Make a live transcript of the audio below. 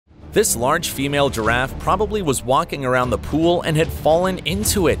This large female giraffe probably was walking around the pool and had fallen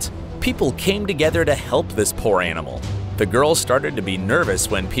into it. People came together to help this poor animal. The girl started to be nervous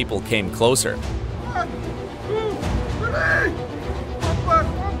when people came closer.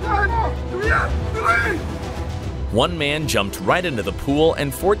 One man jumped right into the pool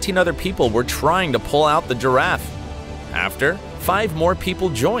and 14 other people were trying to pull out the giraffe. After, 5 more people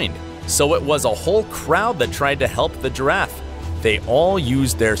joined, so it was a whole crowd that tried to help the giraffe. They all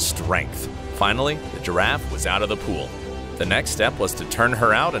used their strength. Finally, the giraffe was out of the pool. The next step was to turn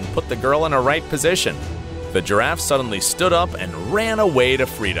her out and put the girl in a right position. The giraffe suddenly stood up and ran away to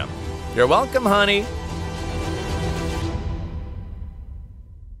freedom. You're welcome, honey.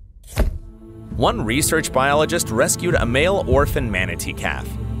 One research biologist rescued a male orphan manatee calf.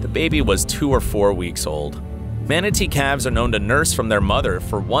 The baby was 2 or 4 weeks old. Manatee calves are known to nurse from their mother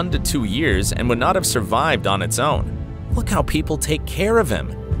for 1 to 2 years and would not have survived on its own. Look how people take care of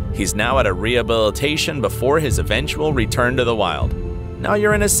him. He's now at a rehabilitation before his eventual return to the wild. Now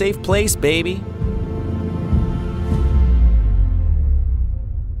you're in a safe place, baby.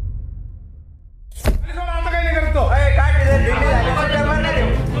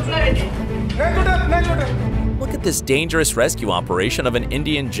 Look at this dangerous rescue operation of an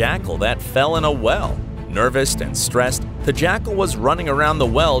Indian jackal that fell in a well. Nervous and stressed, the jackal was running around the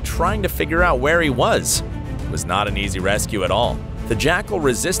well trying to figure out where he was. It was not an easy rescue at all. The jackal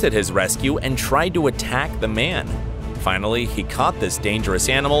resisted his rescue and tried to attack the man. Finally, he caught this dangerous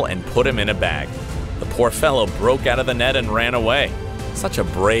animal and put him in a bag. The poor fellow broke out of the net and ran away. Such a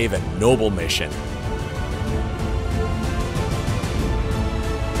brave and noble mission.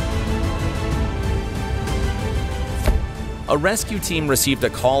 A rescue team received a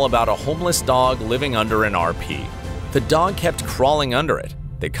call about a homeless dog living under an RP. The dog kept crawling under it.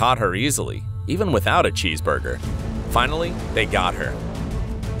 They caught her easily, even without a cheeseburger. Finally, they got her.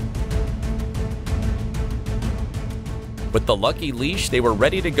 With the lucky leash, they were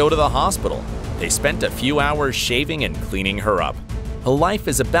ready to go to the hospital. They spent a few hours shaving and cleaning her up. Her life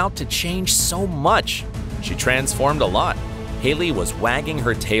is about to change so much. She transformed a lot. Haley was wagging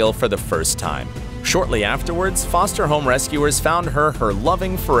her tail for the first time. Shortly afterwards, foster home rescuers found her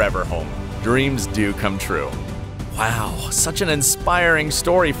loving forever home. Dreams do come true. Wow, such an inspiring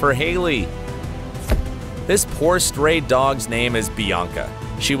story for Haley. This poor stray dog's name is Bianca.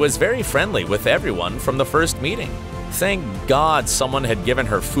 She was very friendly with everyone from the first meeting. Thank God someone had given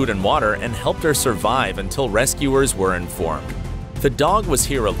her food and water and helped her survive until rescuers were informed. The dog was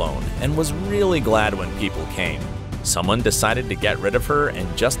here alone and was really glad when people came. Someone decided to get rid of her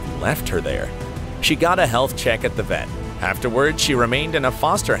and just left her there. She got a health check at the vet. Afterwards, she remained in a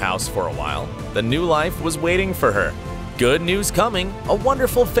foster house for a while. The new life was waiting for her. Good news coming, a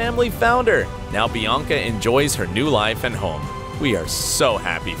wonderful family found her. Now Bianca enjoys her new life and home. We are so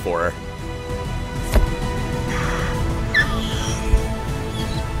happy for her.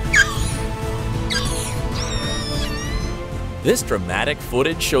 This dramatic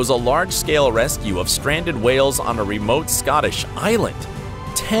footage shows a large-scale rescue of stranded whales on a remote Scottish island.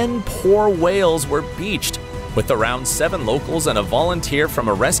 10 poor whales were beached, with around 7 locals and a volunteer from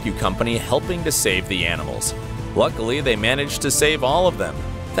a rescue company helping to save the animals. Luckily, they managed to save all of them.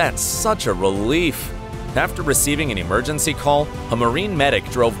 That's such a relief. After receiving an emergency call, a marine medic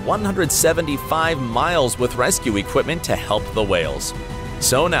drove 175 miles with rescue equipment to help the whales.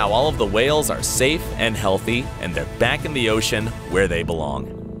 So now all of the whales are safe and healthy, and they're back in the ocean where they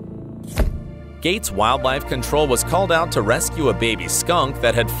belong. Gates Wildlife Control was called out to rescue a baby skunk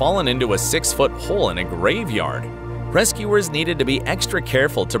that had fallen into a 6-foot hole in a graveyard. Rescuers needed to be extra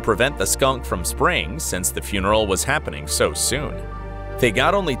careful to prevent the skunk from spraying since the funeral was happening so soon. They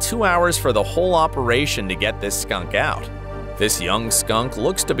got only 2 hours for the whole operation to get this skunk out. This young skunk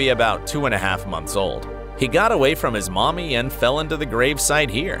looks to be about 2.5 months old. He got away from his mommy and fell into the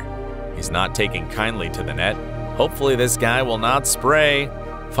gravesite here. He's not taking kindly to the net. Hopefully this guy will not spray.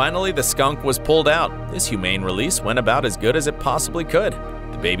 Finally, the skunk was pulled out. This humane release went about as good as it possibly could.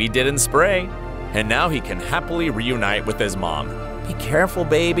 The baby didn't spray, and now he can happily reunite with his mom. Be careful,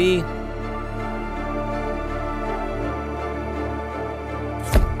 baby.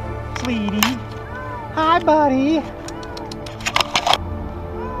 Sweetie. Hi, buddy.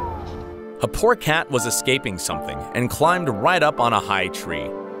 A poor cat was escaping something and climbed right up on a high tree.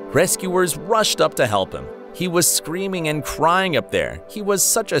 Rescuers rushed up to help him. He was screaming and crying up there. He was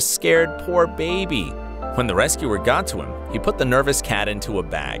such a scared poor baby. When the rescuer got to him, he put the nervous cat into a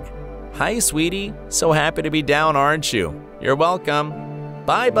bag. Hi, sweetie. So happy to be down, aren't you? You're welcome.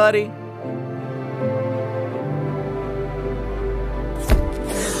 Bye, buddy.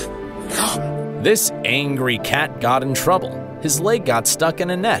 This angry cat got in trouble. His leg got stuck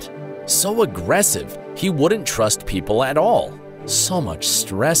in a net. So aggressive, he wouldn't trust people at all. So much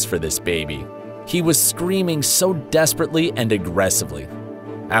stress for this baby. He was screaming so desperately and aggressively.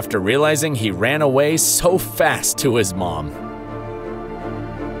 After realizing, he ran away so fast to his mom.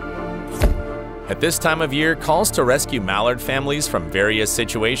 At this time of year, calls to rescue mallard families from various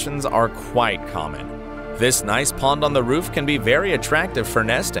situations are quite common. This nice pond on the roof can be very attractive for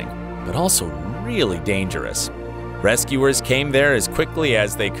nesting, but also really dangerous. Rescuers came there as quickly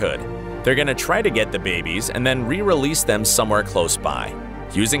as they could. They're gonna try to get the babies and then re-release them somewhere close by.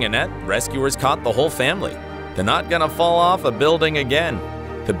 Using a net, rescuers caught the whole family. They're not gonna fall off a building again.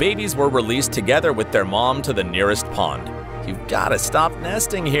 The babies were released together with their mom to the nearest pond. You've gotta stop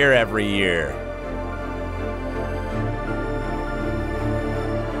nesting here every year.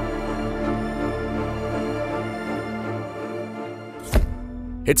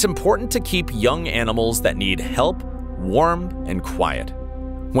 It's important to keep young animals that need help warm and quiet.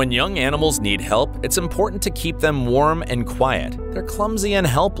 When young animals need help, it's important to keep them warm and quiet. They're clumsy and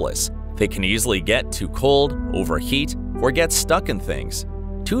helpless. They can easily get too cold, overheat, or get stuck in things.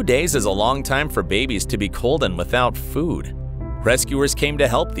 2 days is a long time for babies to be cold and without food. Rescuers came to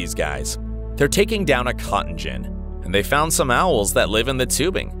help these guys. They're taking down a cotton gin, and they found some owls that live in the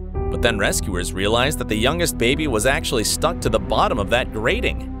tubing. But then rescuers realized that the youngest baby was actually stuck to the bottom of that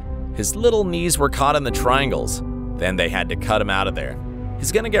grating. His little knees were caught in the triangles. Then they had to cut him out of there.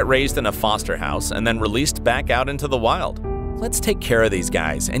 He's gonna get raised in a foster house and then released back out into the wild. Let's take care of these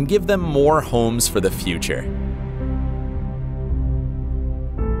guys and give them more homes for the future.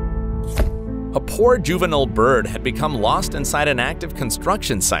 A poor juvenile bird had become lost inside an active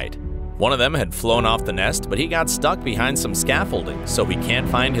construction site. One of them had flown off the nest, but he got stuck behind some scaffolding, so he can't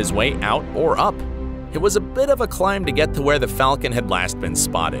find his way out or up. It was a bit of a climb to get to where the falcon had last been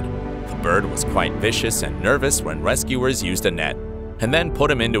spotted. The bird was quite vicious and nervous when rescuers used a net, and then put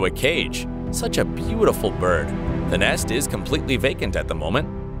him into a cage. Such a beautiful bird. The nest is completely vacant at the moment.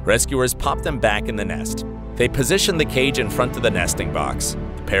 Rescuers popped them back in the nest. They positioned the cage in front of the nesting box.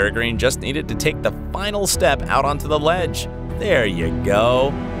 The peregrine just needed to take the final step out onto the ledge. There you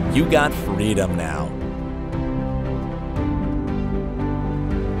go. You got freedom now.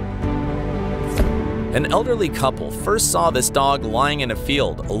 An elderly couple first saw this dog lying in a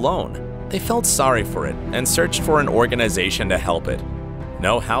field alone. They felt sorry for it and searched for an organization to help it.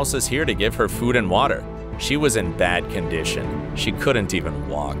 No house is here to give her food and water. She was in bad condition. She couldn't even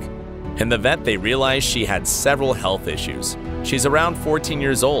walk. In the vet, they realized she had several health issues. She's around 14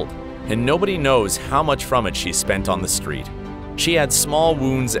 years old, and nobody knows how much from it she spent on the street. She had small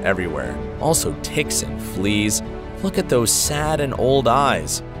wounds everywhere, also ticks and fleas. Look at those sad and old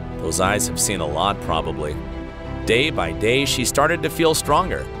eyes. Those eyes have seen a lot, probably. Day by day, she started to feel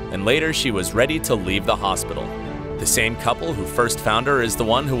stronger, and later she was ready to leave the hospital. The same couple who first found her is the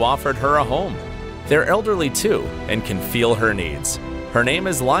one who offered her a home. They're elderly too, and can feel her needs. Her name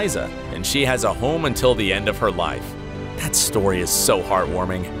is Liza, and she has a home until the end of her life. That story is so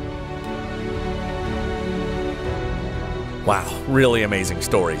heartwarming. Wow, really amazing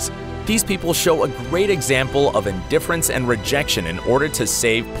stories. These people show a great example of indifference and rejection in order to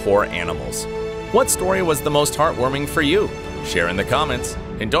save poor animals. What story was the most heartwarming for you? Share in the comments,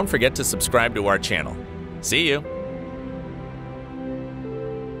 and don't forget to subscribe to our channel. See you!